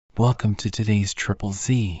Welcome to today's Triple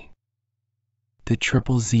Z. The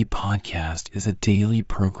Triple Z podcast is a daily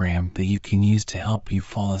program that you can use to help you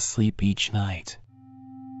fall asleep each night.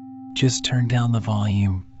 Just turn down the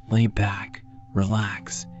volume, lay back,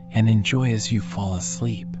 relax, and enjoy as you fall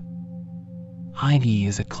asleep. Heidi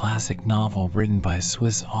is a classic novel written by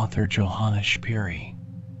Swiss author Johanna Spyri.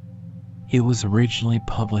 It was originally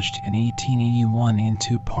published in 1881 in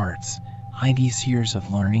two parts: Heidi's Years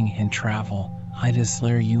of Learning and Travel, Heidi's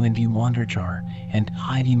Lehr und Wanderjahr, and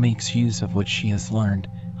Heidi Makes Use of What She Has Learned,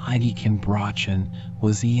 Heidi Can Brachen,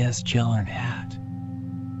 was es gelernt hat.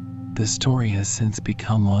 The story has since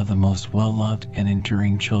become one of the most well-loved and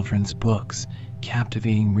enduring children's books,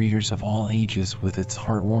 captivating readers of all ages with its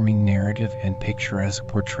heartwarming narrative and picturesque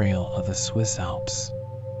portrayal of the Swiss Alps.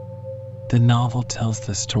 The novel tells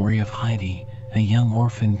the story of Heidi, a young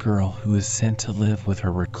orphan girl who is sent to live with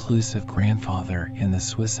her reclusive grandfather in the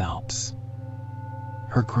Swiss Alps.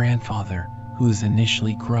 Her grandfather, who is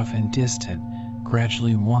initially gruff and distant,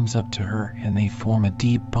 gradually warms up to her and they form a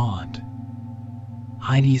deep bond.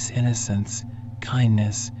 Heidi's innocence,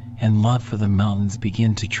 kindness, and love for the mountains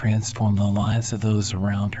begin to transform the lives of those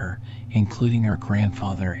around her, including her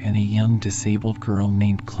grandfather and a young disabled girl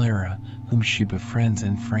named Clara, whom she befriends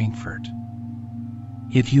in Frankfurt.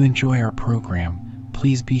 If you enjoy our program,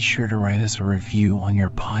 please be sure to write us a review on your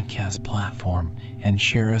podcast platform and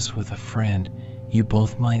share us with a friend. You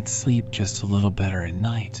both might sleep just a little better at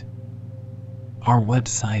night. Our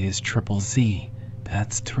website is ZZZ,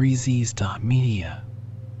 that's 3z's.media.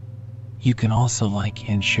 You can also like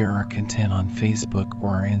and share our content on Facebook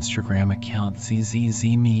or our Instagram account ZZZ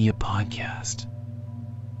Media Podcast.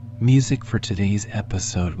 Music for today's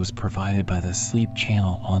episode was provided by the Sleep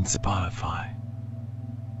Channel on Spotify.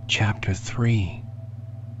 Chapter 3: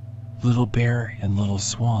 Little Bear and Little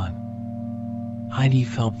Swan. Heidi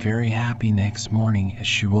felt very happy next morning as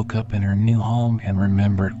she woke up in her new home and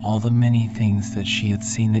remembered all the many things that she had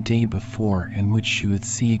seen the day before and which she would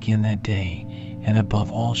see again that day, and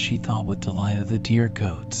above all she thought with delight of the dear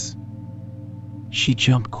goats. She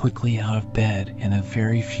jumped quickly out of bed, and a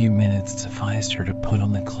very few minutes sufficed her to put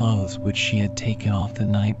on the clothes which she had taken off the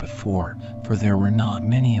night before, for there were not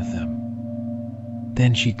many of them.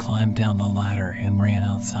 Then she climbed down the ladder and ran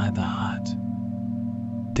outside the hut.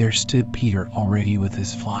 There stood Peter already with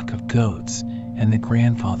his flock of goats, and the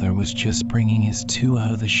grandfather was just bringing his two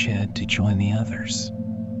out of the shed to join the others.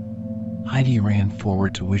 Heidi ran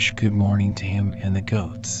forward to wish good morning to him and the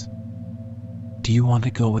goats. "Do you want to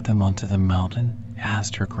go with them onto the mountain?"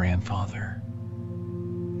 asked her grandfather.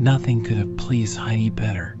 Nothing could have pleased Heidi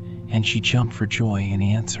better, and she jumped for joy in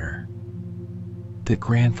answer. The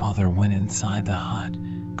grandfather went inside the hut,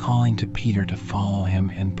 calling to Peter to follow him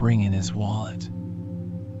and bring in his wallet.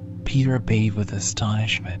 Peter obeyed with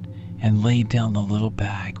astonishment and laid down the little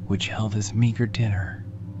bag which held his meager dinner.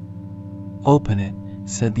 "Open it,"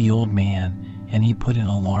 said the old man, and he put in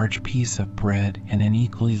a large piece of bread and an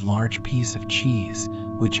equally large piece of cheese,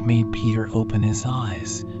 which made Peter open his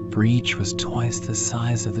eyes, for each was twice the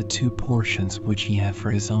size of the two portions which he had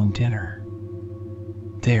for his own dinner.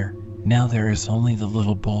 Now there is only the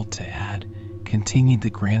little bowl to add," continued the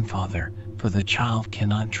grandfather, "for the child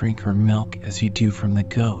cannot drink her milk as you do from the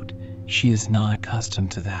goat. She is not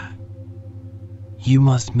accustomed to that. You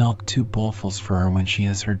must milk 2 bowlfuls for her when she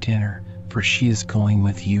has her dinner, for she is going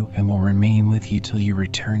with you and will remain with you till you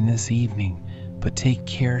return this evening, but take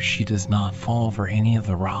care she does not fall over any of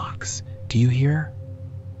the rocks. Do you hear?"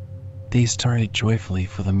 They started joyfully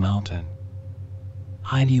for the mountain.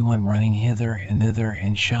 Heidi went running hither and thither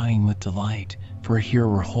and shouting with delight, for here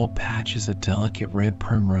were whole patches of delicate red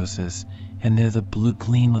primroses, and there the blue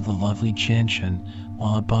gleam of the lovely gentian,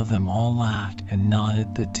 while above them all laughed and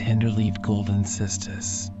nodded the tender-leaved golden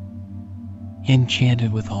cistus.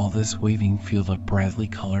 Enchanted with all this waving field of brightly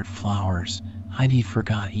colored flowers, Heidi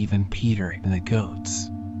forgot even Peter and the goats.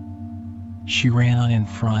 She ran on in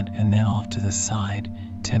front and then off to the side,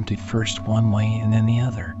 tempted first one way and then the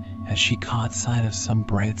other, as she caught sight of some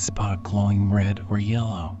bright spot of glowing red or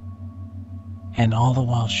yellow. And all the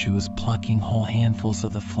while she was plucking whole handfuls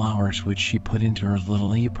of the flowers which she put into her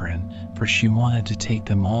little apron, for she wanted to take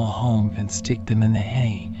them all home and stick them in the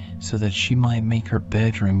hay, so that she might make her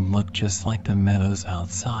bedroom look just like the meadows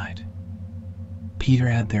outside. Peter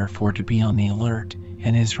had therefore to be on the alert,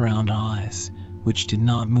 and his round eyes, which did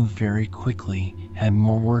not move very quickly, had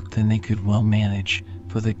more work than they could well manage,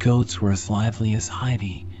 for the goats were as lively as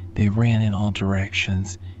Heidi. They ran in all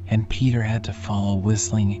directions, and Peter had to follow,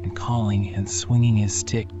 whistling and calling and swinging his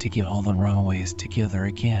stick to get all the runaways together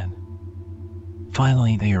again.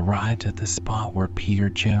 Finally, they arrived at the spot where Peter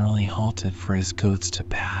generally halted for his goats to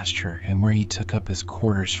pasture and where he took up his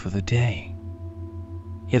quarters for the day.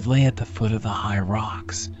 It lay at the foot of the high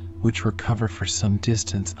rocks, which were covered for some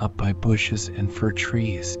distance up by bushes and fir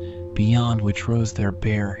trees, beyond which rose their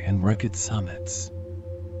bare and rugged summits.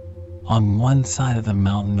 On one side of the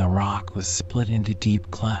mountain the rock was split into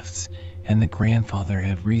deep clefts, and the grandfather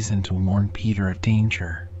had reason to warn Peter of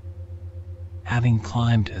danger. Having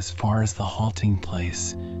climbed as far as the halting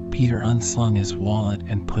place, Peter unslung his wallet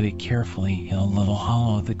and put it carefully in a little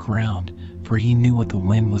hollow of the ground, for he knew what the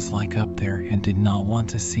wind was like up there and did not want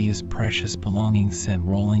to see his precious belongings sent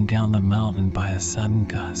rolling down the mountain by a sudden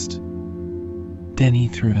gust. Then he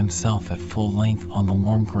threw himself at full length on the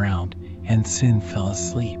warm ground and soon fell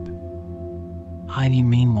asleep. Heidi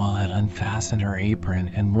meanwhile had unfastened her apron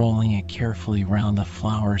and, rolling it carefully round the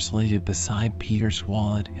flowers, laid it beside Peter's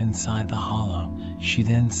wallet inside the hollow. She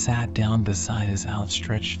then sat down beside his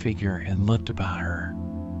outstretched figure and looked about her.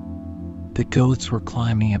 The goats were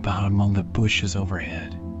climbing about among the bushes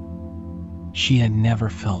overhead. She had never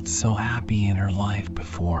felt so happy in her life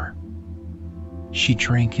before. She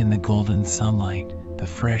drank in the golden sunlight, the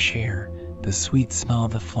fresh air, the sweet smell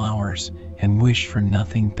of the flowers, and wished for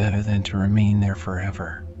nothing better than to remain there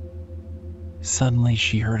forever. Suddenly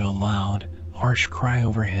she heard a loud, harsh cry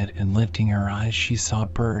overhead, and lifting her eyes she saw a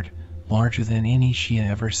bird, larger than any she had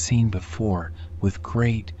ever seen before, with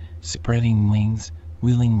great, spreading wings,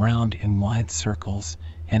 wheeling round in wide circles,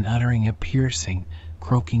 and uttering a piercing,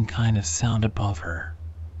 croaking kind of sound above her.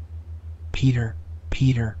 "Peter,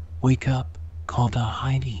 Peter, wake up," called out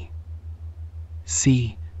Heidi.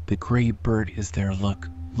 "See, the great bird is there, look,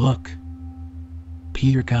 look."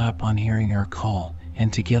 Peter got up on hearing her call,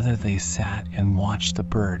 and together they sat and watched the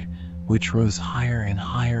bird, which rose higher and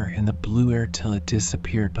higher in the blue air till it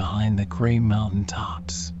disappeared behind the gray mountain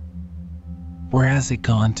tops. "Where has it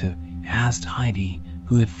gone to?" asked Heidi,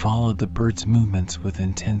 who had followed the bird's movements with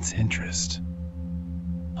intense interest.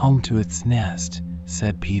 "Home to its nest,"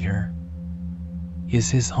 said Peter. "Is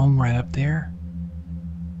his home right up there?"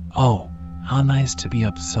 "Oh, how nice to be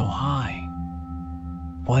up so high."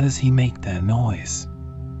 "Why does he make that noise?"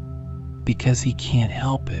 "Because he can't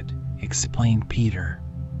help it," explained Peter.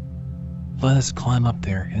 "Let us climb up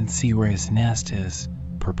there and see where his nest is,"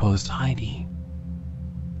 proposed Heidi.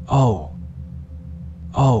 "Oh,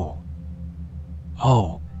 oh,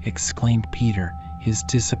 oh," exclaimed Peter, his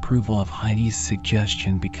disapproval of Heidi's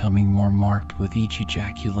suggestion becoming more marked with each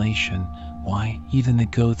ejaculation. "Why, even the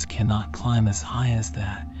goats cannot climb as high as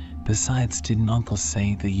that. Besides, didn't Uncle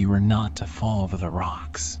say that you were not to fall over the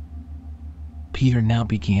rocks?" Peter now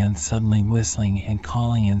began suddenly whistling and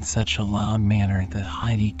calling in such a loud manner that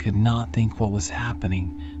Heidi could not think what was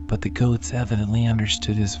happening, but the goats evidently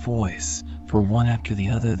understood his voice, for one after the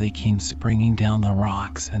other they came springing down the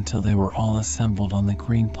rocks until they were all assembled on the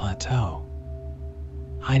green plateau.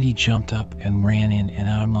 Heidi jumped up and ran in and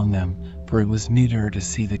out among them, for it was new to her to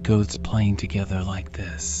see the goats playing together like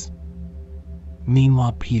this.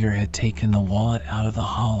 Meanwhile, Peter had taken the wallet out of the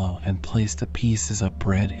hollow and placed the pieces of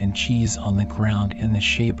bread and cheese on the ground in the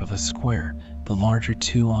shape of a square, the larger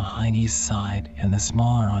two on Heidi's side and the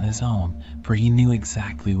smaller on his own, for he knew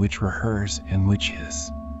exactly which were hers and which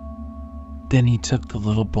his. Then he took the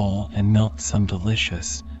little bowl and milked some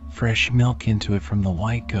delicious, fresh milk into it from the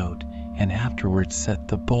white goat, and afterwards set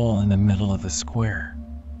the bowl in the middle of the square.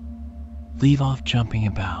 "Leave off jumping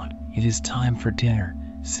about, it is time for dinner,"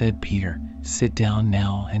 said Peter. "Sit down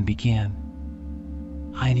now and begin."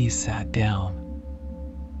 Heidi sat down.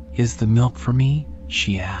 "Is the milk for me?"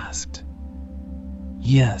 she asked.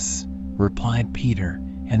 "Yes," replied Peter,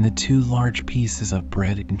 "and the 2 large pieces of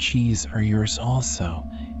bread and cheese are yours also,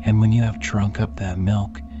 and when you have drunk up that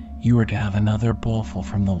milk, you are to have another bowlful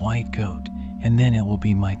from the white goat, and then it will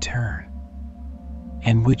be my turn."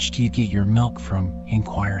 "And which do you get your milk from?"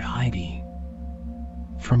 inquired Heidi.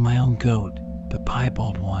 "From my own goat, the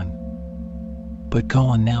piebald one." "But go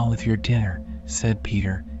on now with your dinner," said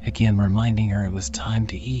Peter, again reminding her it was time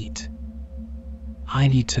to eat.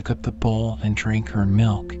 Heidi took up the bowl and drank her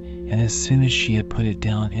milk, and as soon as she had put it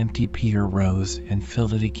down empty, Peter rose and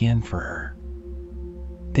filled it again for her.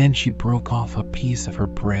 Then she broke off a piece of her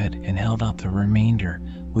bread and held out the remainder,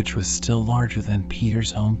 which was still larger than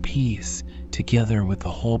Peter's own piece, together with the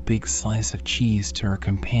whole big slice of cheese, to her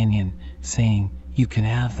companion, saying, "You can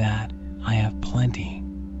have that, I have plenty."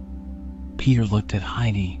 Peter looked at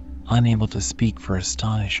Heidi, unable to speak for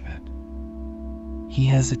astonishment. He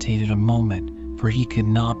hesitated a moment, for he could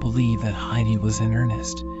not believe that Heidi was in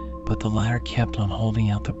earnest, but the latter kept on holding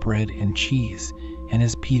out the bread and cheese, and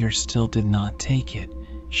as Peter still did not take it,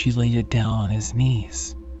 she laid it down on his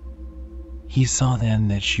knees. He saw then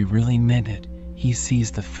that she really meant it. He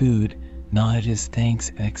seized the food, nodded his thanks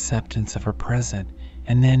and acceptance of her present,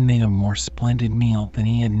 and then made a more splendid meal than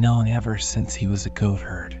he had known ever since he was a goat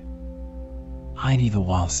herd. Heidi the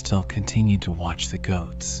while still continued to watch the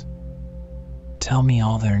goats. "Tell me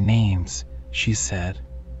all their names," she said.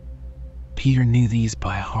 Peter knew these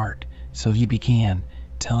by heart, so he began,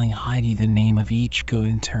 telling Heidi the name of each goat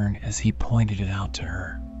in turn as he pointed it out to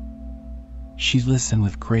her. She listened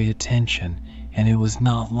with great attention, and it was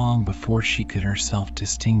not long before she could herself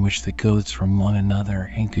distinguish the goats from one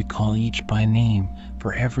another and could call each by name,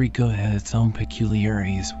 for every goat had its own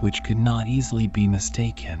peculiarities which could not easily be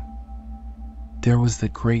mistaken. There was the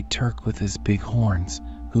great Turk with his big horns,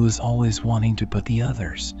 who was always wanting to put the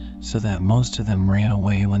others, so that most of them ran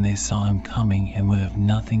away when they saw him coming and would have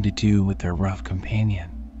nothing to do with their rough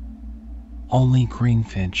companion. Only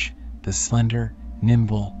Greenfinch, the slender,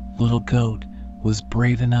 nimble, little goat, was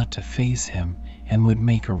brave enough to face him and would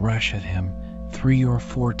make a rush at him 3 or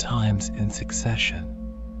 4 times in succession.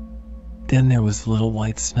 Then there was little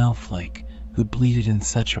white Snowflake, who bleated in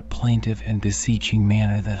such a plaintive and beseeching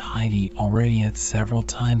manner that Heidi already had several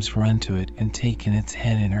times run to it and taken its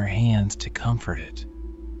head in her hands to comfort it.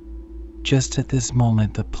 Just at this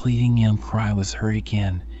moment the pleading young cry was heard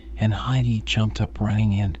again, and Heidi jumped up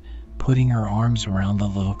running and, putting her arms around the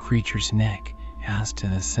little creature's neck, asked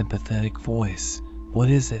in a sympathetic voice, "What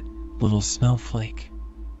is it, little Snowflake?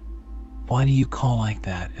 Why do you call like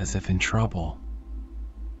that, as if in trouble?"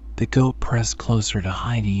 The goat pressed closer to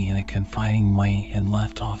Heidi in a confiding way and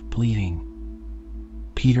left off bleating.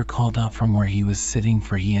 Peter called out from where he was sitting,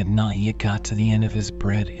 for he had not yet got to the end of his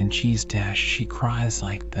bread and cheese dash. "She cries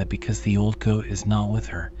like that because the old goat is not with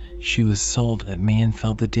her. She was sold at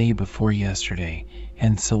Manfeld the day before yesterday,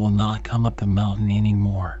 and so will not come up the mountain any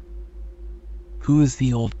more." "Who is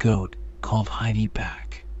the old goat?" called Heidi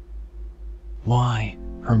back. "Why,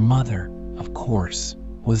 her mother, of course,"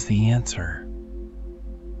 was the answer.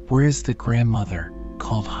 "Where is the grandmother?"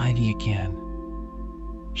 called Heidi again.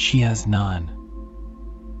 "She has none."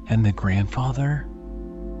 "And the grandfather?"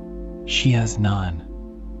 "She has none."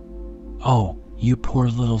 "Oh, you poor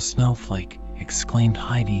little Snowflake," exclaimed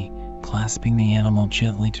Heidi, clasping the animal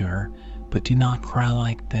gently to her, "but do not cry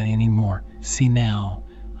like that any more. See now,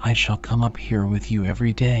 I shall come up here with you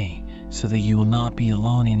every day, so that you will not be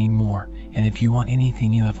alone any more, and if you want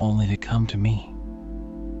anything you have only to come to me."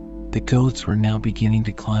 The goats were now beginning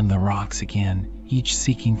to climb the rocks again, each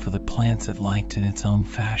seeking for the plants it liked in its own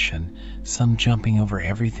fashion, some jumping over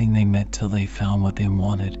everything they met till they found what they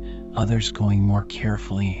wanted, others going more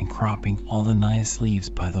carefully and cropping all the nice leaves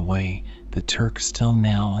by the way, the Turk still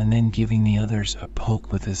now and then giving the others a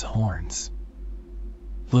poke with his horns.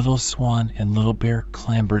 Little Swan and Little Bear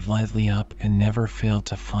clambered lightly up and never failed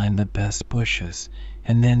to find the best bushes,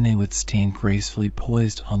 and then they would stand gracefully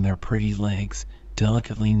poised on their pretty legs,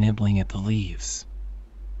 delicately nibbling at the leaves.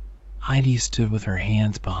 Heidi stood with her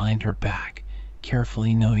hands behind her back,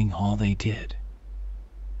 carefully noting all they did.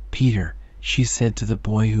 "Peter," she said to the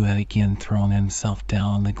boy who had again thrown himself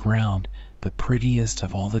down on the ground, "the prettiest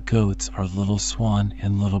of all the goats are Little Swan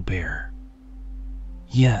and Little Bear."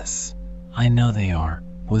 "Yes, I know they are,"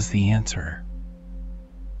 was the answer.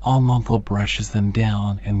 "All Uncle brushes them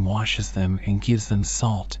down and washes them and gives them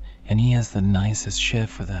salt, and he has the nicest shed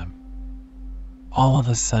for them." All of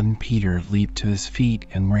a sudden Peter leaped to his feet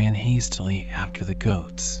and ran hastily after the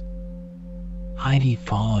goats. Heidi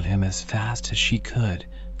followed him as fast as she could,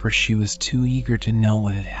 for she was too eager to know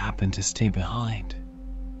what had happened to stay behind.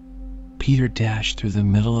 Peter dashed through the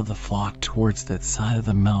middle of the flock towards that side of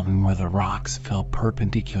the mountain where the rocks fell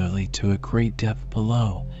perpendicularly to a great depth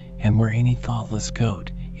below, and where any thoughtless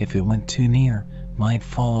goat, if it went too near, might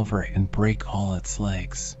fall over and break all its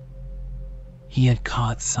legs. He had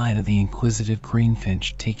caught sight of the inquisitive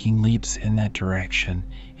Greenfinch taking leaps in that direction,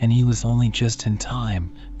 and he was only just in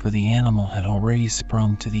time, for the animal had already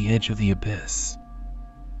sprung to the edge of the abyss.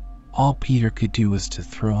 All Peter could do was to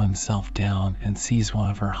throw himself down and seize one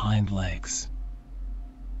of her hind legs.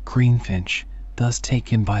 Greenfinch, thus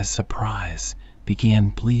taken by surprise,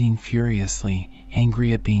 began bleating furiously,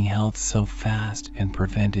 angry at being held so fast and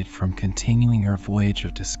prevented from continuing her voyage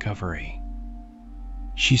of discovery.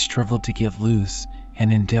 She struggled to get loose,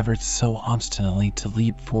 and endeavored so obstinately to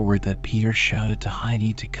leap forward that Peter shouted to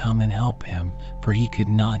Heidi to come and help him, for he could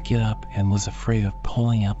not get up and was afraid of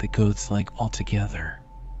pulling out the goat's leg altogether.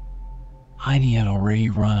 Heidi had already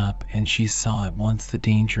run up, and she saw at once the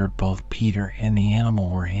danger both Peter and the animal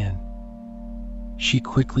were in. She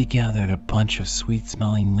quickly gathered a bunch of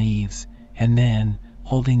sweet-smelling leaves, and then,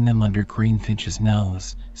 holding them under Greenfinch's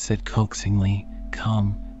nose, said coaxingly,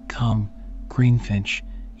 "Come, come, Greenfinch,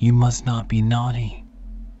 you must not be naughty.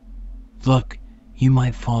 Look, you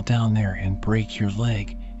might fall down there and break your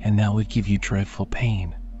leg, and that would give you dreadful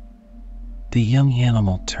pain." The young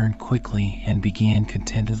animal turned quickly and began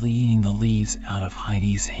contentedly eating the leaves out of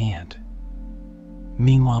Heidi's hand.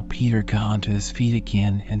 Meanwhile, Peter got onto his feet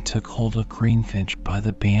again and took hold of Greenfinch by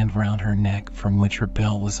the band round her neck from which her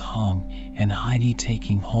bell was hung, and Heidi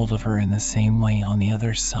taking hold of her in the same way on the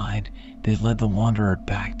other side, they led the wanderer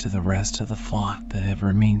back to the rest of the flock that had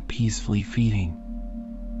remained peacefully feeding.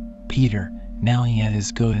 Peter, now he had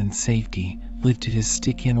his goat in safety, lifted his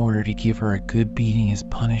stick in order to give her a good beating as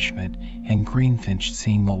punishment, and Greenfinch,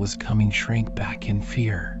 seeing what was coming, shrank back in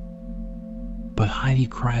fear. But Heidi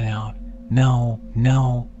cried out, "No,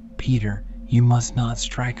 no, Peter, you must not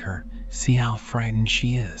strike her. See how frightened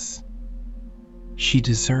she is." "She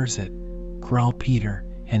deserves it," growled Peter,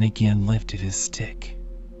 and again lifted his stick.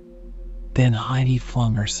 Then Heidi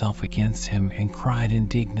flung herself against him and cried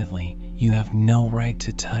indignantly, "You have no right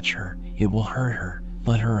to touch her. It will hurt her.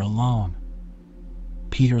 Let her alone."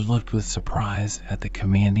 Peter looked with surprise at the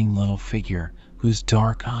commanding little figure, whose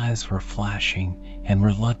dark eyes were flashing, and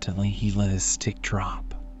reluctantly he let his stick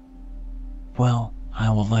drop. "Well, I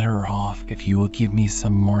will let her off if you will give me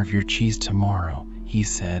some more of your cheese tomorrow," he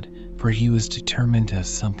said, for he was determined to have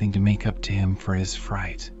something to make up to him for his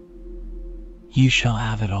fright. "You shall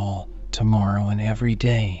have it all, tomorrow and every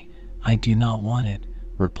day. I do not want it,"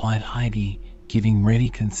 replied Heidi, giving ready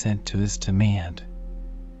consent to his demand.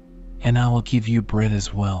 "And I will give you bread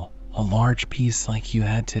as well, a large piece like you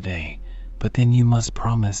had today, but then you must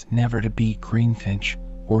promise never to beat Greenfinch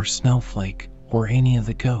or Snowflake or any of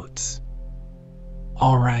the goats."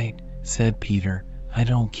 "All right," said Peter, "I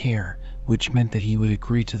don't care," which meant that he would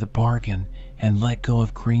agree to the bargain and let go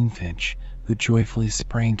of Greenfinch, who joyfully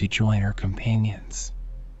sprang to join her companions.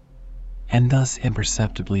 And thus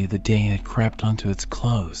imperceptibly the day had crept onto its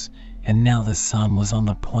close, and now the sun was on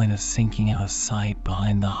the point of sinking out of sight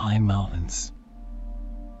behind the high mountains.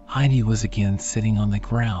 Heidi was again sitting on the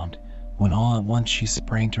ground, when all at once she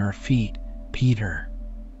sprang to her feet. "Peter!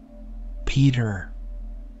 Peter!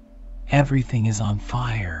 Everything is on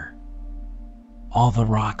fire! All the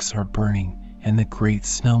rocks are burning, and the great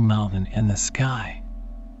snow mountain and the sky.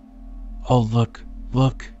 Oh, look,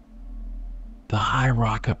 look! The high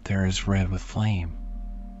rock up there is red with flame.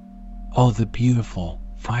 Oh, the beautiful,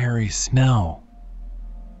 fiery snow!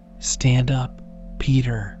 Stand up,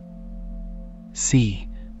 Peter! See,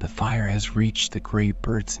 the fire has reached the great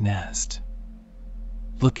bird's nest.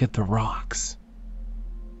 Look at the rocks.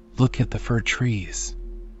 Look at the fir trees.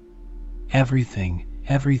 Everything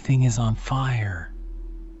is on fire."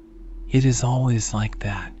 "It is always like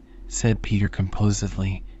that," said Peter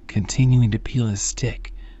composedly, continuing to peel his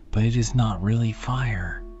stick, "but it is not really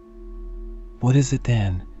fire." "What is it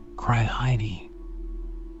then?" cried Heidi.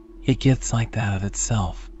 "It gets like that of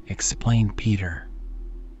itself," explained Peter.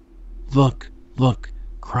 "Look, look!"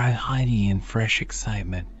 cried Heidi in fresh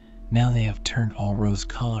excitement. "Now they have turned all rose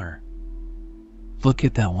color. Look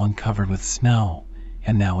at that one covered with snow,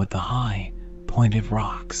 and that with the high, pointed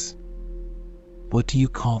rocks. What do you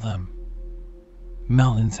call them?"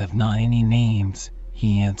 "Mountains have not any names,"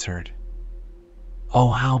 he answered. "Oh,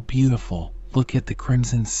 how beautiful! Look at the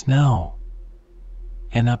crimson snow!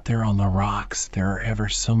 And up there on the rocks there are ever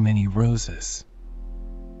so many roses.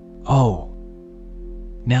 Oh,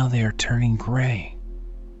 now they are turning gray.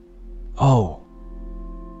 Oh,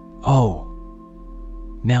 oh,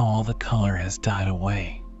 now all the color has died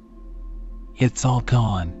away. It's all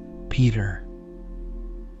gone, Peter."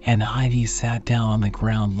 And Heidi sat down on the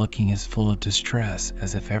ground looking as full of distress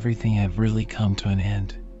as if everything had really come to an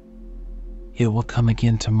end. "It will come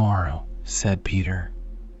again tomorrow," said Peter.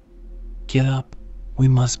 "Get up, we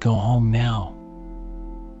must go home now."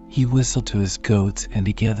 He whistled to his goats, and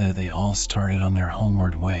together they all started on their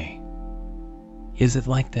homeward way. "Is it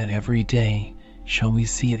like that every day? Shall we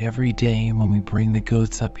see it every day when we bring the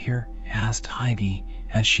goats up here?" asked Heidi,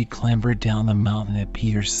 as she clambered down the mountain at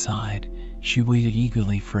Peter's side. She waited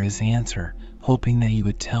eagerly for his answer, hoping that he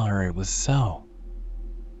would tell her it was so.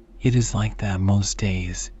 "It is like that most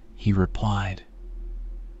days," he replied.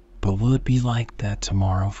 "But will it be like that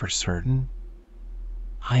tomorrow for certain?"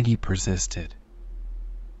 Heidi persisted.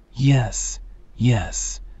 Yes,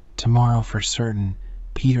 tomorrow for certain,"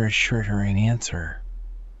 Peter assured her in answer.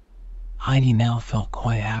 Heidi now felt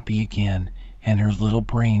quite happy again, and her little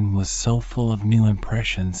brain was so full of new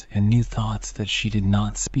impressions and new thoughts that she did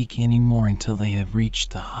not speak any more until they had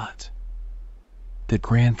reached the hut. The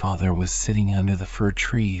grandfather was sitting under the fir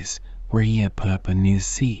trees, where he had put up a new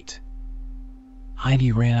seat.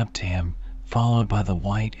 Heidi ran up to him, followed by the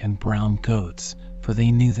white and brown goats, for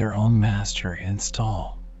they knew their own master and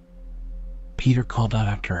stall. Peter called out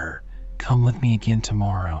after her, "Come with me again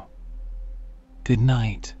tomorrow." "Good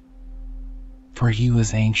night." For he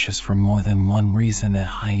was anxious for more than one reason that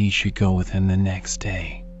Heidi should go with him the next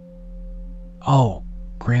day. "Oh,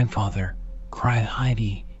 grandfather," cried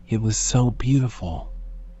Heidi, "it was so beautiful.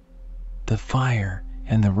 The fire,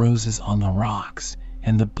 and the roses on the rocks,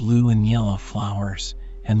 and the blue and yellow flowers,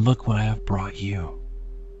 and look what I have brought you."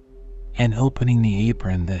 And opening the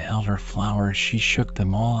apron that held her flowers, she shook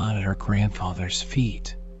them all out at her grandfather's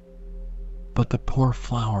feet. But the poor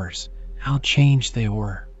flowers, how changed they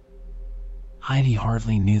were! Heidi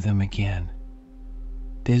hardly knew them again.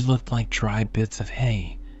 They looked like dry bits of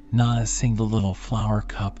hay, not a single little flower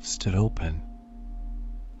cup stood open.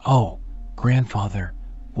 "Oh, grandfather,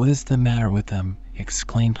 what is the matter with them?"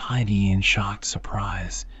 exclaimed Heidi in shocked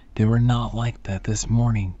surprise. "They were not like that this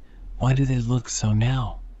morning. Why do they look so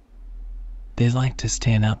now?" "They like to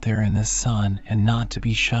stand out there in the sun and not to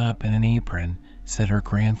be shut up in an apron," said her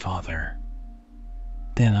grandfather.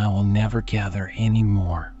 "Then I will never gather any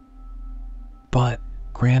more." "But,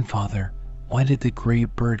 grandfather, why did the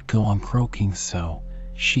great bird go on croaking so?"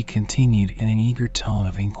 she continued in an eager tone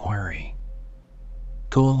of inquiry.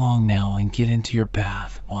 "Go along now and get into your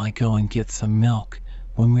bath while I go and get some milk.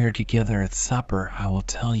 When we are together at supper, I will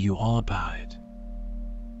tell you all about it."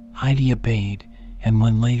 Heidi obeyed, and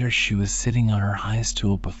when later she was sitting on her high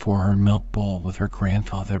stool before her milk bowl with her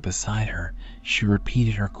grandfather beside her, she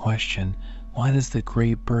repeated her question, "Why does the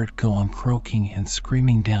great bird go on croaking and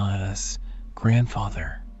screaming down at us,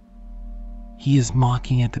 grandfather?" "He is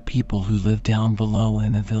mocking at the people who live down below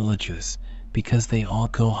in the villages, because they all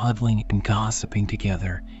go huddling and gossiping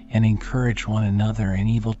together and encourage one another in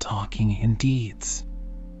evil talking and deeds.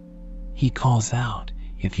 He calls out,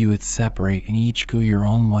 'If you would separate and each go your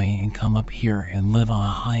own way and come up here and live on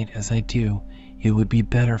a height as I do, it would be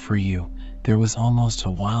better for you.'" There was almost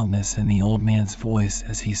a wildness in the old man's voice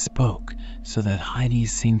as he spoke, so that Heidi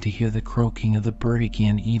seemed to hear the croaking of the bird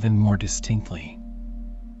again even more distinctly.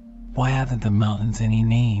 "Why haven't the mountains any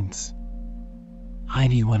names?"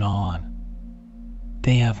 Heidi went on.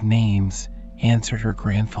 "They have names," answered her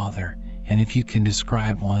grandfather, "and if you can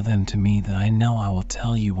describe one of them to me, then I know I will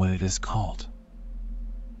tell you what it is called."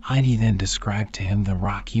 Heidi then described to him the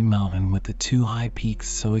rocky mountain with the two high peaks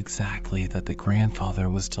so exactly that the grandfather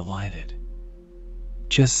was delighted.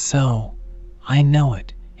 "Just so, I know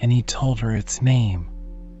it," and he told her its name.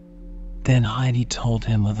 Then Heidi told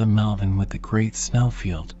him of the mountain with the great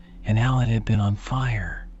snowfield and how it had been on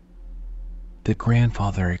fire. The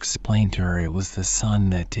grandfather explained to her it was the sun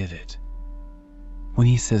that did it. When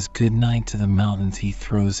he says good night to the mountains, he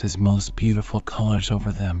throws his most beautiful colors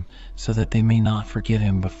over them so that they may not forget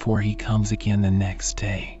him before he comes again the next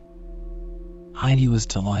day. Heidi was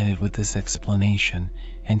delighted with this explanation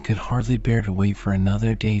and could hardly bear to wait for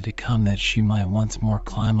another day to come that she might once more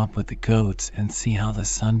climb up with the goats and see how the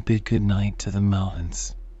sun bid good night to the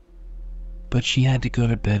mountains. But she had to go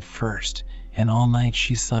to bed first, and all night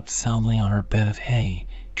she slept soundly on her bed of hay,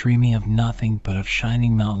 dreaming of nothing but of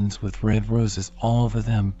shining mountains with red roses all over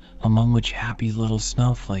them, among which happy little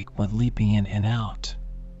snowflake went leaping in and out.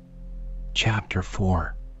 Chapter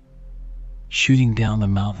 4. Shooting down the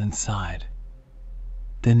mountainside.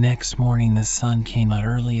 The next morning the sun came out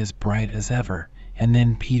early, as bright as ever, and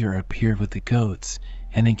then Peter appeared with the goats,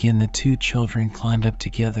 and again the two children climbed up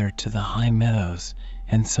together to the high meadows,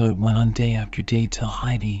 and so it went on day after day till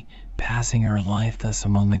Heidi, passing her life thus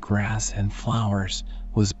among the grass and flowers,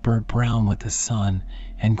 was burnt brown with the sun,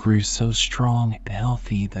 and grew so strong and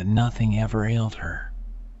healthy that nothing ever ailed her.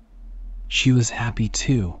 She was happy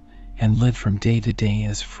too, and lived from day to day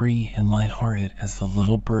as free and light-hearted as the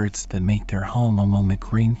little birds that make their home among the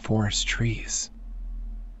green forest trees.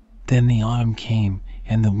 Then the autumn came,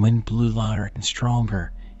 and the wind blew louder and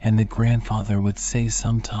stronger, and the grandfather would say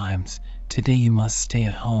sometimes, "Today you must stay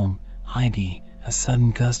at home, Heidi." A sudden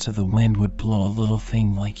gust of the wind would blow a little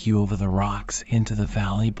thing like you over the rocks into the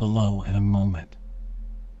valley below in a moment.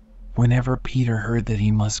 Whenever Peter heard that he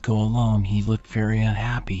must go alone, he looked very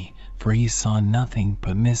unhappy, for he saw nothing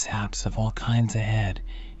but mishaps of all kinds ahead,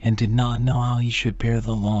 and did not know how he should bear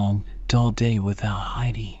the long, dull day without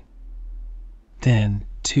Heidi. Then,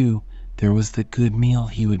 too, there was the good meal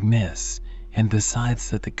he would miss, and besides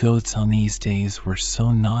that the goats on these days were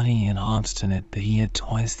so naughty and obstinate that he had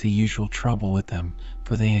twice the usual trouble with them,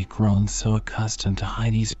 for they had grown so accustomed to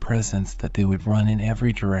Heidi's presence that they would run in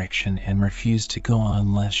every direction and refuse to go on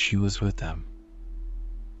unless she was with them.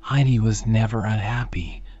 Heidi was never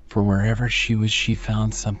unhappy, for wherever she was she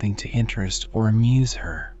found something to interest or amuse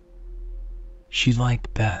her. She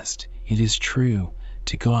liked best, it is true,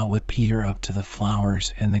 to go out with Peter up to the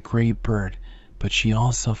flowers and the great bird, but she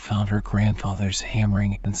also found her grandfather's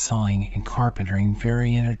hammering and sawing and carpentering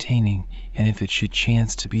very entertaining, and if it should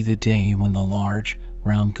chance to be the day when the large,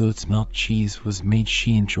 round goat's milk cheese was made,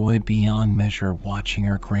 she enjoyed beyond measure watching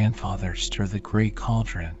her grandfather stir the great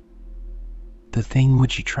cauldron. The thing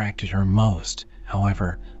which attracted her most,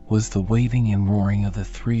 however, was the waving and roaring of the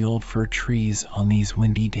 3 old fir trees on these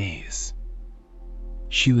windy days.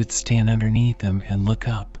 She would stand underneath them and look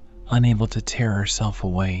up, unable to tear herself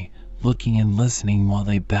away, looking and listening while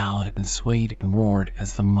they bowed and swayed and roared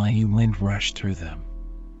as the mighty wind rushed through them.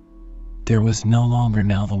 There was no longer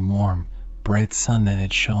now the warm, bright sun that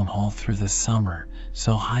had shone all through the summer,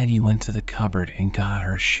 so Heidi went to the cupboard and got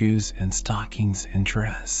her shoes and stockings and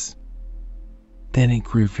dress. Then it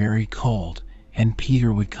grew very cold, and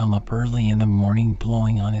Peter would come up early in the morning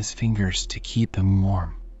blowing on his fingers to keep them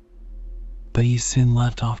warm. But he soon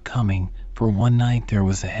left off coming, for one night there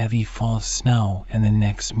was a heavy fall of snow, and the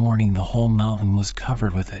next morning the whole mountain was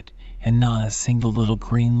covered with it, and not a single little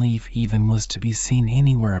green leaf even was to be seen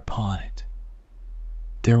anywhere upon it.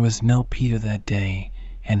 There was no Peter that day,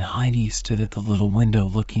 and Heidi stood at the little window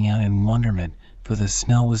looking out in wonderment, for the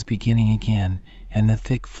snow was beginning again, and the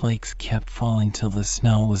thick flakes kept falling till the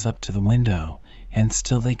snow was up to the window, and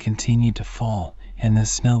still they continued to fall, and the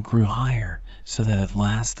snow grew higher, so that at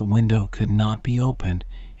last the window could not be opened,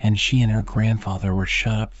 and she and her grandfather were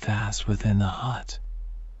shut up fast within the hut.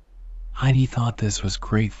 Heidi thought this was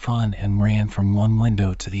great fun and ran from one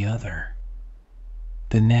window to the other.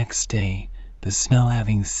 The next day, the snow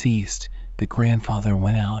having ceased, the grandfather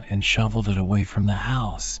went out and shoveled it away from the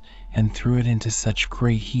house, and threw it into such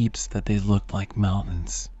great heaps that they looked like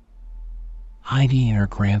mountains. Heidi and her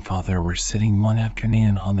grandfather were sitting one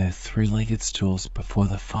afternoon on their 3-legged stools before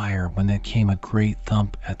the fire when there came a great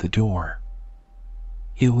thump at the door.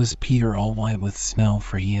 It was Peter, all white with snow,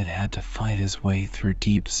 for he had had to fight his way through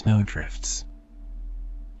deep snowdrifts.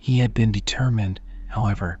 He had been determined,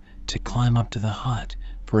 however, to climb up to the hut,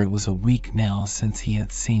 for it was a week now since he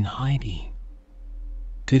had seen Heidi.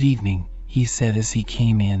 "Good evening," he said as he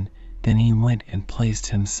came in. Then he went and placed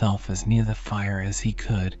himself as near the fire as he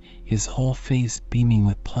could, his whole face beaming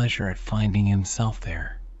with pleasure at finding himself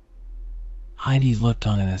there. Heidi looked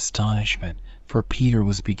on in astonishment, for Peter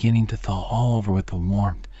was beginning to thaw all over with the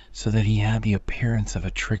warmth, so that he had the appearance of a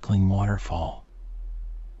trickling waterfall.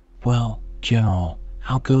 "Well, General,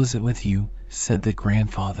 how goes it with you?" said the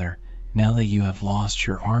grandfather. "Now that you have lost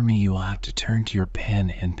your army, you will have to turn to your pen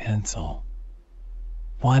and pencil."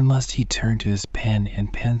 "Why must he turn to his pen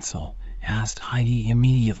and pencil?" asked Heidi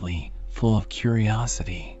immediately, full of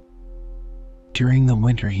curiosity. "During the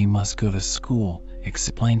winter he must go to school,"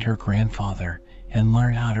 explained her grandfather, "and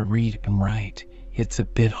learn how to read and write. It's a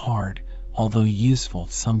bit hard, although useful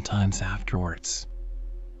sometimes afterwards.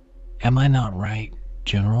 Am I not right,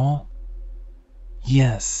 General?"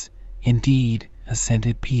 "Yes, indeed,"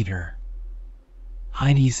 assented Peter.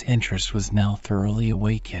 Heidi's interest was now thoroughly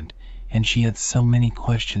awakened, and she had so many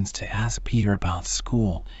questions to ask Peter about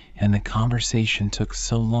school, and the conversation took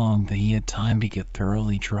so long that he had time to get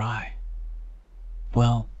thoroughly dry.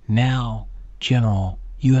 "Well, now, General,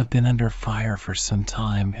 you have been under fire for some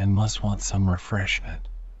time and must want some refreshment.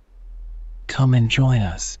 Come and join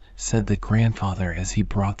us," said the grandfather as he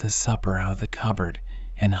brought the supper out of the cupboard,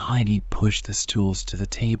 and Heidi pushed the stools to the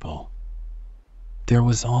table. There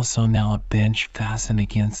was also now a bench fastened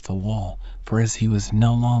against the wall, for as he was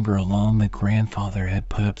no longer alone, the grandfather had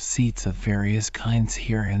put up seats of various kinds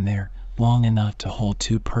here and there, long enough to hold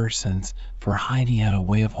 2 persons, for Heidi had a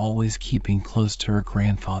way of always keeping close to her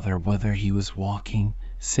grandfather whether he was walking,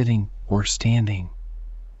 sitting, or standing.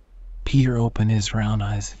 Peter opened his round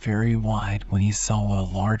eyes very wide when he saw what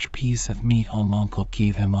a large piece of meat old Uncle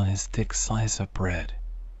gave him on his thick slice of bread.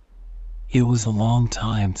 It was a long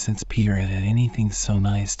time since Peter had had anything so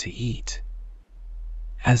nice to eat.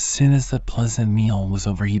 As soon as the pleasant meal was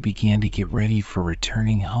over, he began to get ready for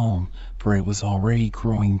returning home, for it was already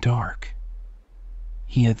growing dark.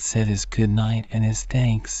 He had said his good night and his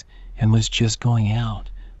thanks, and was just going out,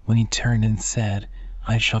 when he turned and said,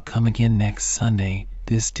 "I shall come again next Sunday,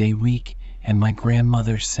 this day week, and my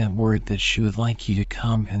grandmother sent word that she would like you to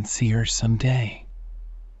come and see her some day."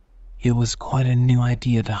 It was quite a new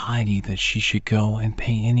idea to Heidi that she should go and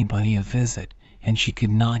pay anybody a visit, and she could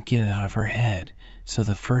not get it out of her head, so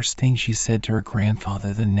the first thing she said to her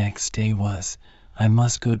grandfather the next day was, "I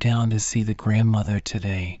must go down to see the grandmother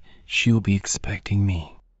today. She will be expecting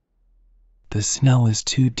me." "The snow is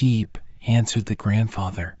too deep," answered the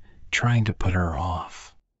grandfather, trying to put her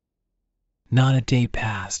off. Not a day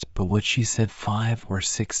passed but what she said 5 or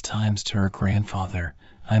 6 times to her grandfather,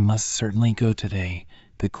 "I must certainly go today.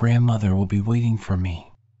 The grandmother will be waiting for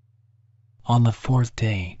me." On the fourth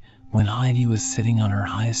day, when Heidi was sitting on her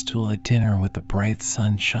high stool at dinner with the bright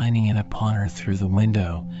sun shining in upon her through the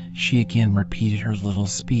window, she again repeated her little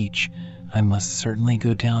speech. I must certainly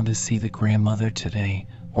go down to see the grandmother today,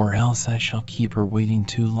 or else I shall keep her waiting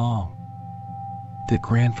too long. The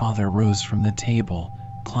grandfather rose from the table,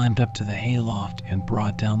 climbed up to the hayloft, and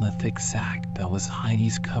brought down the thick sack that was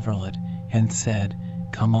Heidi's coverlet, and said,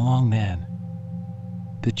 "Come along then."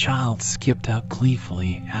 The child skipped out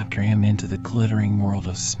gleefully after him into the glittering world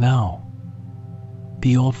of snow.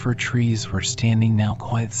 The old fir trees were standing now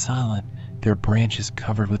quite silent, their branches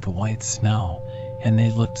covered with the white snow, and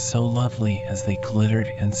they looked so lovely as they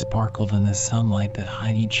glittered and sparkled in the sunlight that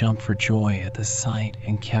Heidi jumped for joy at the sight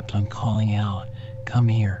and kept on calling out, come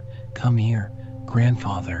here,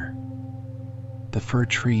 grandfather." The fir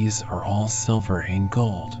trees are all silver and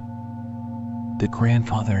gold. The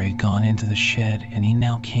grandfather had gone into the shed, and he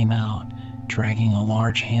now came out, dragging a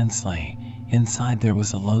large hand sleigh. Inside there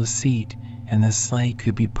was a low seat, and the sleigh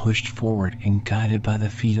could be pushed forward and guided by the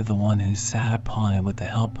feet of the one who sat upon it with the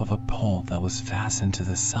help of a pole that was fastened to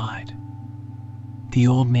the side. The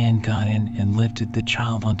old man got in and lifted the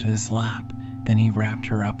child onto his lap. Then he wrapped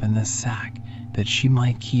her up in the sack that she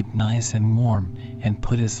might keep nice and warm, and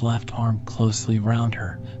put his left arm closely round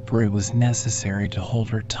her, for it was necessary to hold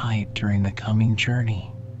her tight during the coming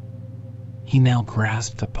journey. He now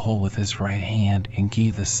grasped the pole with his right hand and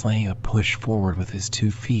gave the sleigh a push forward with his 2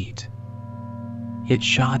 feet. It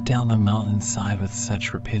shot down the mountainside with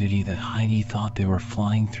such rapidity that Heidi thought they were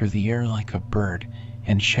flying through the air like a bird,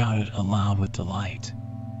 and shouted aloud with delight.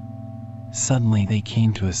 Suddenly they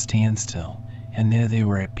came to a standstill, and there they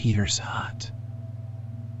were at Peter's hut.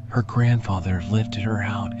 Her grandfather lifted her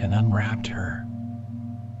out and unwrapped her.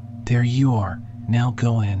 "There you are, now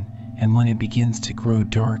go in, and when it begins to grow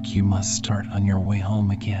dark you must start on your way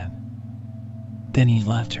home again." Then he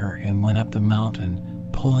left her and went up the mountain,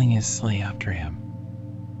 pulling his sleigh after him.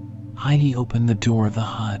 Heidi opened the door of the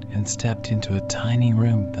hut and stepped into a tiny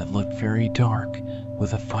room that looked very dark,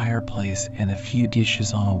 with a fireplace and a few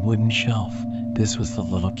dishes on a wooden shelf. This was the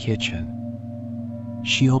little kitchen.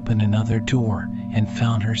 She opened another door and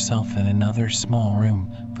found herself in another small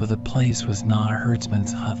room, for the place was not a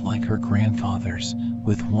herdsman's hut like her grandfather's,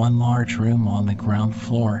 with one large room on the ground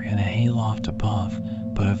floor and a hayloft above,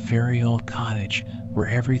 but a very old cottage where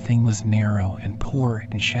everything was narrow and poor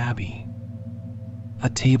and shabby. A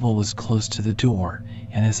table was close to the door,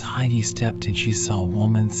 and as Heidi stepped in she saw a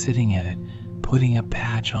woman sitting at it, putting a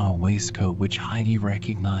patch on a waistcoat which Heidi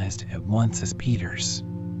recognized at once as Peter's.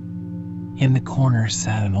 In the corner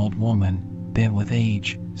sat an old woman, bent with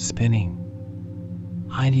age, spinning.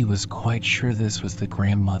 Heidi was quite sure this was the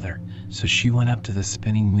grandmother, so she went up to the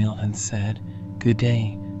spinning wheel and said, "Good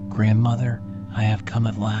day, grandmother, I have come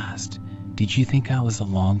at last. Did you think I was a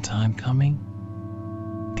long time coming?"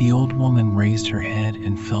 The old woman raised her head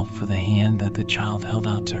and felt for the hand that the child held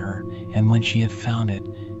out to her, and when she had found it,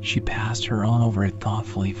 she passed her own over it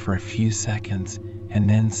thoughtfully for a few seconds, and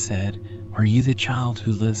then said, "Are you the child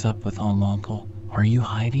who lives up with Uncle? Are you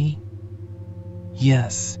Heidi?"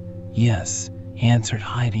 Yes, answered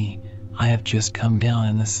Heidi. "I have just come down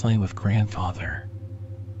in the sleigh with grandfather."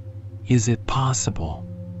 "Is it possible?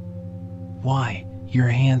 Why, your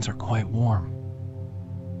hands are quite warm.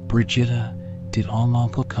 Brigitta, did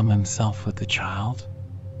Uncle come himself with the child?"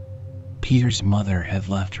 Peter's mother had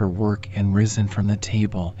left her work and risen from the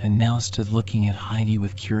table, and now stood looking at Heidi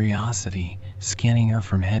with curiosity, scanning her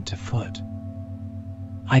from head to foot.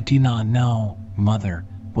 "I do not know, mother,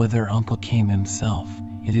 whether Uncle came himself.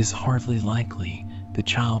 It is hardly likely. The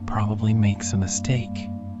child probably makes a mistake."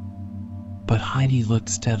 But Heidi looked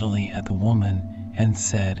steadily at the woman and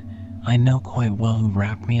said, "I know quite well who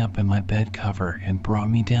wrapped me up in my bed cover and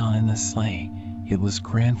brought me down in the sleigh. It was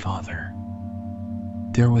grandfather."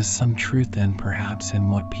 There was some truth then perhaps in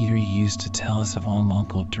what Peter used to tell us of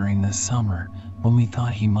Uncle during the summer, when we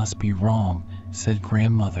thought he must be wrong, said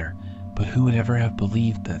grandmother, but who would ever have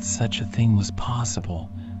believed that such a thing was possible?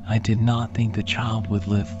 I did not think the child would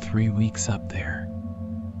live 3 weeks up there.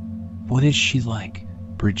 "What is she like,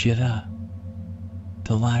 Brigitta?"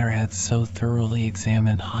 The latter had so thoroughly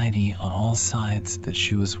examined Heidi on all sides that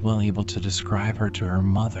she was well able to describe her to her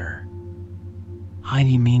mother.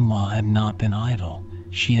 Heidi meanwhile had not been idle.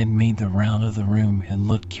 She had made the round of the room and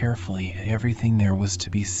looked carefully at everything there was to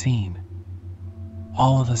be seen.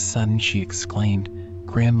 All of a sudden she exclaimed,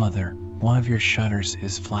 "Grandmother, one of your shutters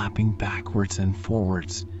is flapping backwards and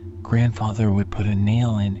forwards. Grandfather would put a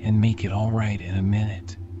nail in and make it all right in a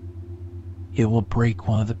minute. It will break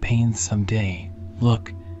one of the panes some day.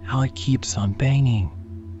 Look how it keeps on banging."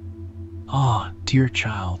 "Ah, dear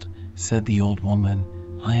child," said the old woman,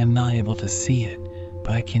 I am not able to see it,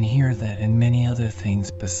 but I can hear that and many other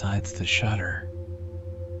things besides the shutter.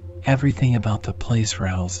 Everything about the place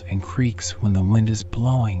rattles and creaks when the wind is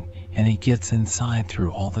blowing, and it gets inside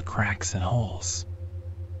through all the cracks and holes.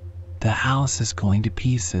 The house is going to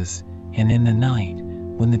pieces, and in the night,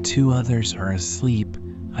 when the two others are asleep,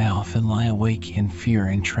 I often lie awake in fear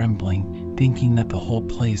and trembling, thinking that the whole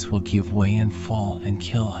place will give way and fall and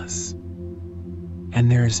kill us. And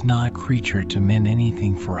there is not a creature to mend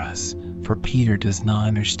anything for us, for Peter does not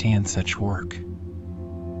understand such work.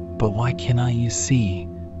 But why cannot you see,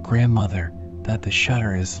 grandmother, that the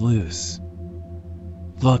shutter is loose?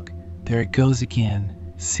 Look, there it goes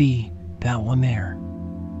again. See, that one there.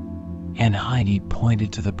 And Heidi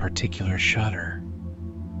pointed to the particular shutter.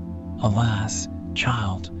 Alas,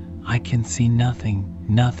 child, I can see nothing,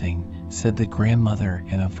 nothing, said the grandmother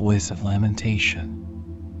in a voice of lamentation.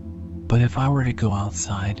 But if I were to go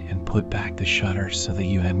outside and put back the shutter so that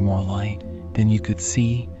you had more light, then you could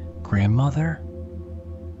see, grandmother?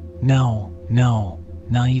 No,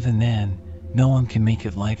 not even then. No one can make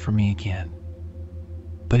it light for me again.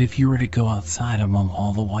 But if you were to go outside among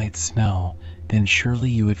all the white snow, then surely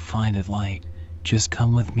you would find it light. Just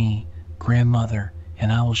come with me, grandmother,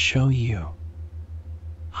 and I will show you.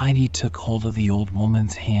 Heidi took hold of the old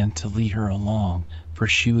woman's hand to lead her along, for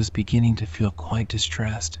she was beginning to feel quite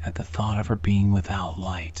distressed at the thought of her being without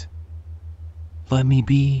light. Let me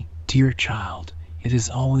be, dear child, it is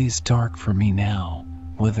always dark for me now,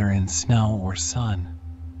 whether in snow or sun.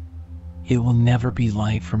 It will never be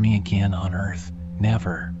light for me again on earth,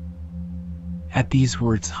 never. At these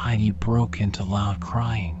words Heidi broke into loud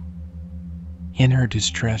crying. In her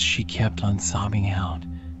distress she kept on sobbing out,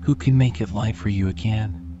 "Who can make it light for you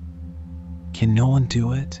again? Can no one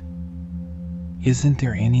do it? Isn't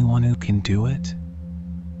there anyone who can do it?"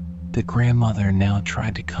 The grandmother now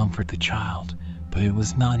tried to comfort the child, but it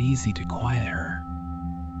was not easy to quiet her.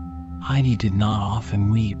 Heidi did not often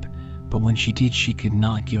weep, but when she did she could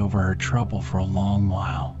not get over her trouble for a long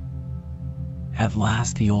while. At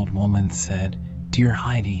last the old woman said, "Dear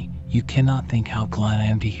Heidi, you cannot think how glad I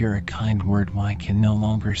am to hear a kind word when I can no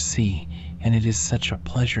longer see, and it is such a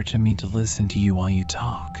pleasure to me to listen to you while you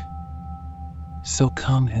talk. So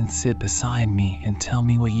come and sit beside me and tell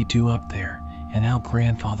me what you do up there, and how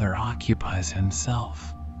grandfather occupies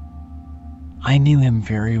himself. I knew him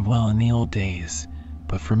very well in the old days,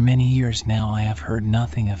 but for many years now I have heard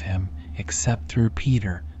nothing of him, except through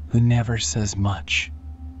Peter, who never says much."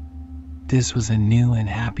 This was a new and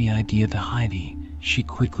happy idea to Heidi. She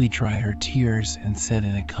quickly dried her tears and said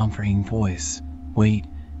in a comforting voice, "Wait,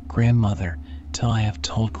 grandmother, till I have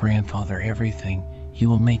told grandfather everything. He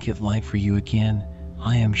will make it light for you again,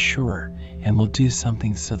 I am sure, and will do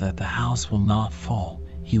something so that the house will not fall.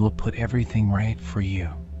 He will put everything right for you."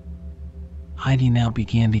 Heidi now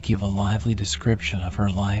began to give a lively description of her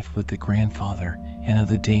life with the grandfather and of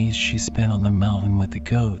the days she spent on the mountain with the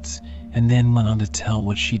goats, and then went on to tell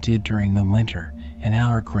what she did during the winter, and how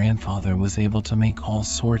her grandfather was able to make all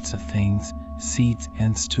sorts of things, seats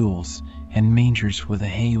and stools, and mangers where the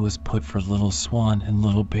hay was put for Little Swan and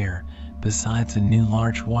Little Bear, besides a new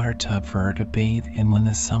large water tub for her to bathe in when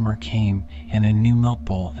the summer came, and a new milk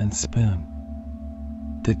bowl and spoon.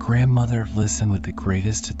 The grandmother listened with the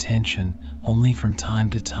greatest attention, only from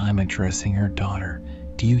time to time addressing her daughter.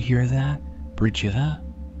 "Do you hear that, Brigitta?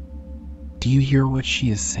 Do you hear what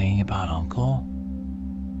she is saying about Uncle?"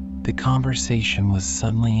 The conversation was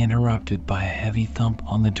suddenly interrupted by a heavy thump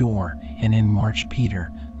on the door, and in marched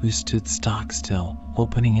Peter, who stood stock still,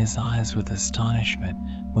 opening his eyes with astonishment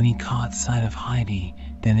when he caught sight of Heidi.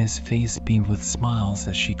 Then his face beamed with smiles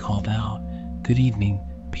as she called out, "Good evening,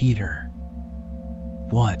 Peter."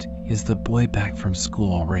 "What, is the boy back from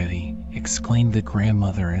school already?" exclaimed the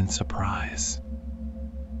grandmother in surprise.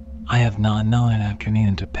 "I have not known an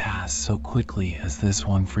afternoon to pass so quickly as this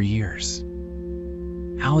one for years.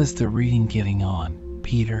 How is the reading getting on,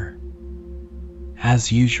 Peter?"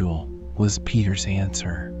 "As usual," was Peter's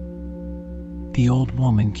answer. The old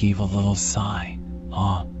woman gave a little sigh.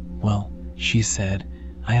 "Ah, well," she said,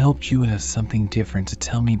 "I hoped you would have something different to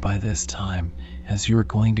tell me by this time, as you are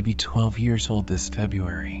going to be 12 years old this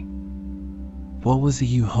February." "What was it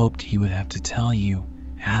you hoped he would have to tell you?"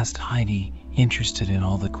 asked Heidi, interested in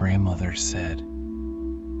all the grandmother said.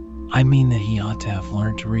 "I mean that he ought to have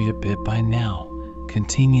learned to read a bit by now,"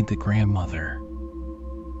 continued the grandmother.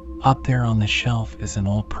 "Up there on the shelf is an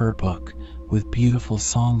old prayer book, with beautiful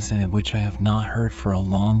songs in it which I have not heard for a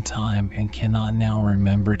long time and cannot now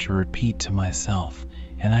remember to repeat to myself,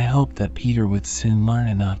 and I hope that Peter would soon learn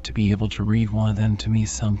enough to be able to read one of them to me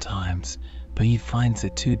sometimes, but he finds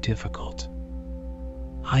it too difficult."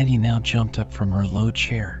 Heidi now jumped up from her low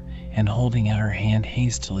chair and holding out her hand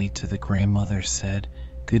hastily to the grandmother said,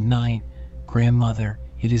 "Good night, grandmother,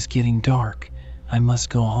 it is getting dark. I must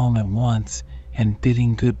go home at once," and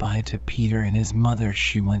bidding goodbye to Peter and his mother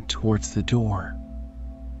she went towards the door.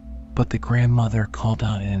 But the grandmother called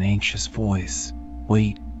out in an anxious voice,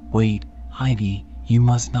 Wait, Heidi, you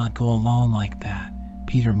must not go alone like that.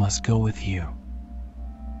 Peter must go with you.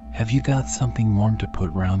 Have you got something warm to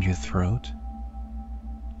put round your throat?"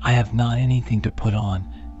 "I have not anything to put on,"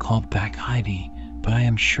 called back Heidi, "but I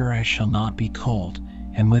am sure I shall not be cold,"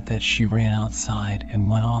 and with that she ran outside and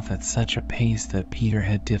went off at such a pace that Peter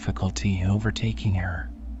had difficulty in overtaking her.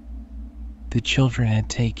 The children had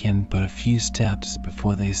taken but a few steps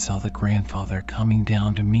before they saw the grandfather coming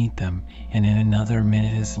down to meet them, and in another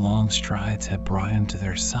minute his long strides had brought him to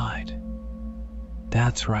their side.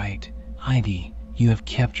 "That's right, Heidi, you have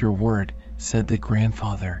kept your word," said the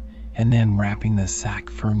grandfather, and then wrapping the sack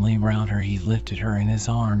firmly round her he lifted her in his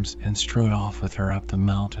arms and strode off with her up the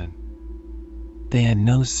mountain. They had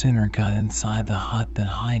no sooner got inside the hut than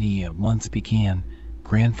Heidi at once began,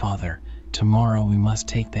 "Grandfather, tomorrow we must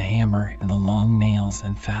take the hammer and the long nails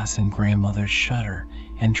and fasten grandmother's shutter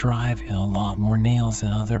and drive in a lot more nails in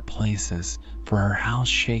other places, for her house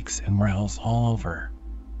shakes and rattles all over."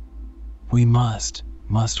 "We must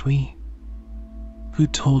we?" "Who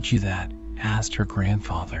told you that?" asked her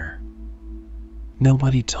grandfather.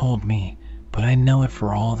 "Nobody told me, but I know it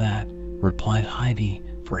for all that," replied Heidi,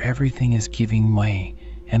 "for everything is giving way,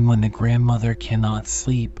 and when the grandmother cannot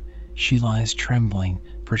sleep, she lies trembling,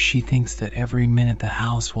 for she thinks that every minute the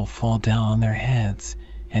house will fall down on their heads,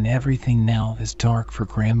 and everything now is dark for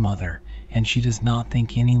grandmother, and she does not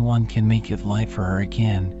think anyone can make it light for her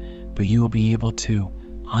again, but you will be able to,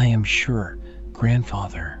 I am sure,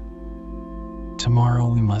 grandfather.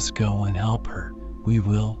 Tomorrow we must go and help her. We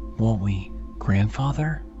will, won't we,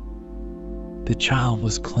 grandfather?" The child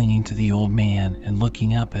was clinging to the old man and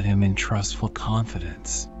looking up at him in trustful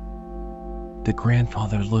confidence. The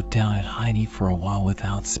grandfather looked down at Heidi for a while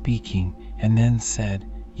without speaking, and then said,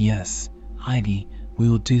 "Yes, Heidi, we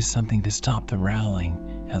will do something to stop the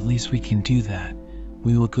rattling. At least we can do that.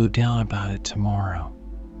 We will go down about it tomorrow."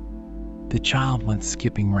 The child went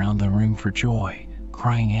skipping round the room for joy,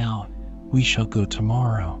 crying out, "We shall go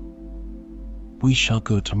tomorrow. We shall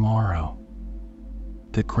go tomorrow."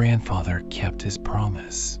 The grandfather kept his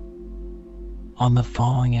promise. On the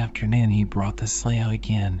following afternoon he brought the sleigh out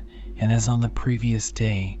again, and as on the previous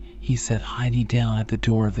day, he set Heidi down at the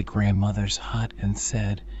door of the grandmother's hut and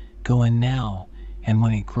said, "Go in now, and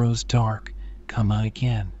when it grows dark, come out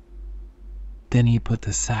again." Then he put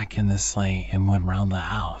the sack in the sleigh and went round the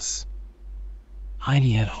house.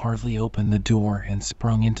 Heidi had hardly opened the door and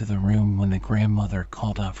sprung into the room when the grandmother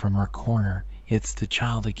called out from her corner, "It's the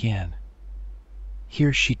child again.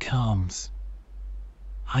 Here she comes."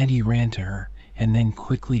 Heidi ran to her, and then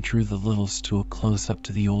quickly drew the little stool close up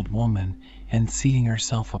to the old woman, and seating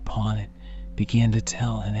herself upon it, began to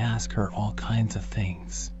tell and ask her all kinds of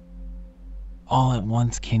things. All at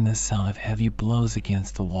once came the sound of heavy blows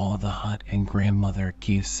against the wall of the hut, and grandmother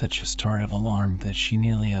gave such a start of alarm that she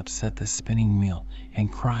nearly upset the spinning wheel, and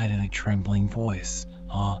cried in a trembling voice,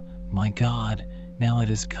 "Ah, my God, now it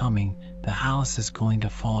is coming, the house is going to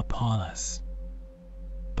fall upon us."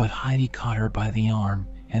 But Heidi caught her by the arm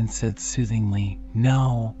and said soothingly,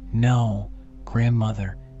 "No,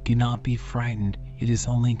 grandmother, do not be frightened. It is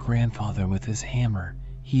only grandfather with his hammer.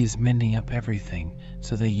 He is mending up everything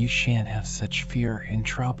so that you shan't have such fear and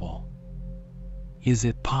trouble." "Is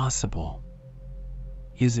it possible?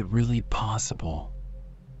 Is it really possible?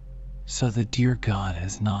 So the dear God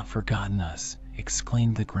has not forgotten us,"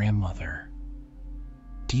 exclaimed the grandmother.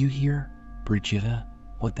 "Do you hear, Brigitta,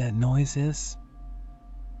 what that noise is?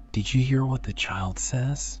 Did you hear what the child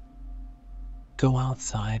says? Go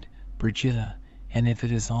outside, Brigitta, and if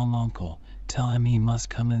it is Uncle, tell him he must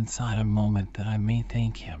come inside a moment that I may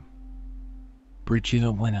thank him."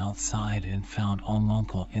 Brigitta went outside and found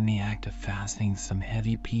Uncle in the act of fastening some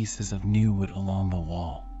heavy pieces of new wood along the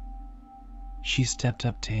wall. She stepped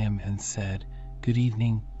up to him and said, "Good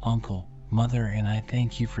evening, Uncle. Mother and I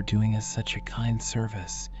thank you for doing us such a kind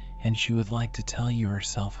service, and she would like to tell you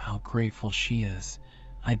herself how grateful she is.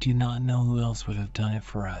 I do not know who else would have done it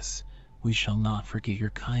for us. We shall not forget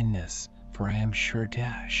your kindness, for I am sure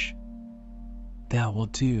dash." "That will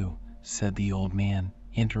do," said the old man,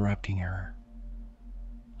 interrupting her.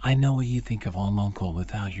 "I know what you think of Uncle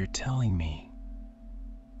without your telling me.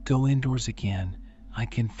 Go indoors again. I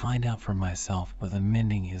can find out for myself whether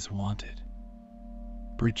mending is wanted."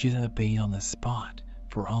 Brigitta obeyed on the spot,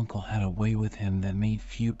 for Uncle had a way with him that made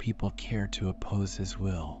few people care to oppose his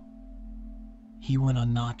will. He went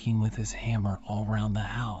on knocking with his hammer all round the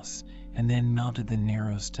house, and then mounted the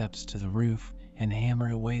narrow steps to the roof and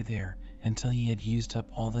hammered away there until he had used up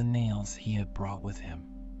all the nails he had brought with him.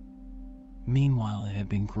 Meanwhile it had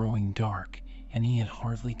been growing dark, and he had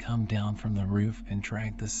hardly come down from the roof and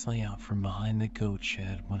dragged the sleigh out from behind the goat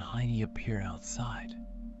shed when Heidi appeared outside.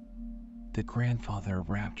 The grandfather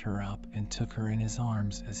wrapped her up and took her in his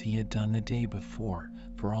arms as he had done the day before,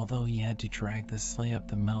 for although he had to drag the sleigh up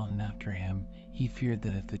the mountain after him, he feared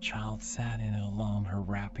that if the child sat in it alone her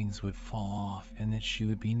wrappings would fall off and that she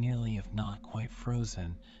would be nearly if not quite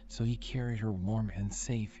frozen, so he carried her warm and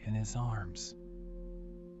safe in his arms.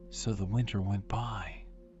 So the winter went by.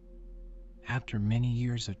 After many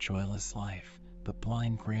years of joyless life, the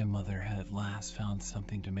blind grandmother had at last found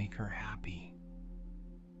something to make her happy.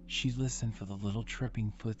 She listened for the little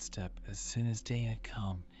tripping footstep as soon as day had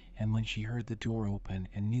come, and when she heard the door open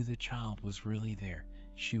and knew the child was really there,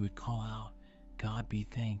 she would call out, "God be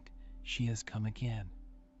thanked, she has come again."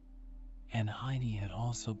 And Heidi had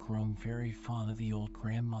also grown very fond of the old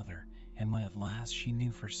grandmother, and when at last she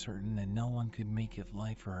knew for certain that no one could make it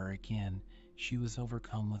light for her again, she was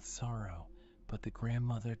overcome with sorrow. But the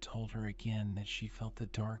grandmother told her again that she felt the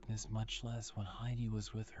darkness much less when Heidi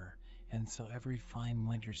was with her, and so every fine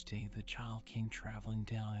winter's day the child came traveling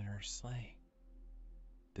down in her sleigh.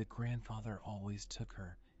 The grandfather always took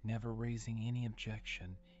her, never raising any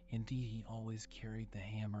objection. Indeed, he always carried the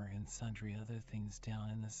hammer and sundry other things down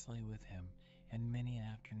in the sleigh with him, and many an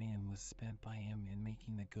afternoon was spent by him in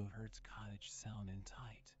making the goatherd's cottage sound and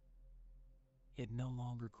tight. It no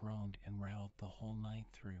longer groaned and rattled the whole night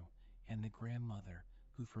through, and the grandmother,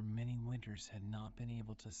 who for many winters had not been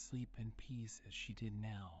able to sleep in peace as she did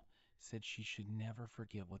now, said she should never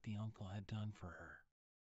forget what the uncle had done for her.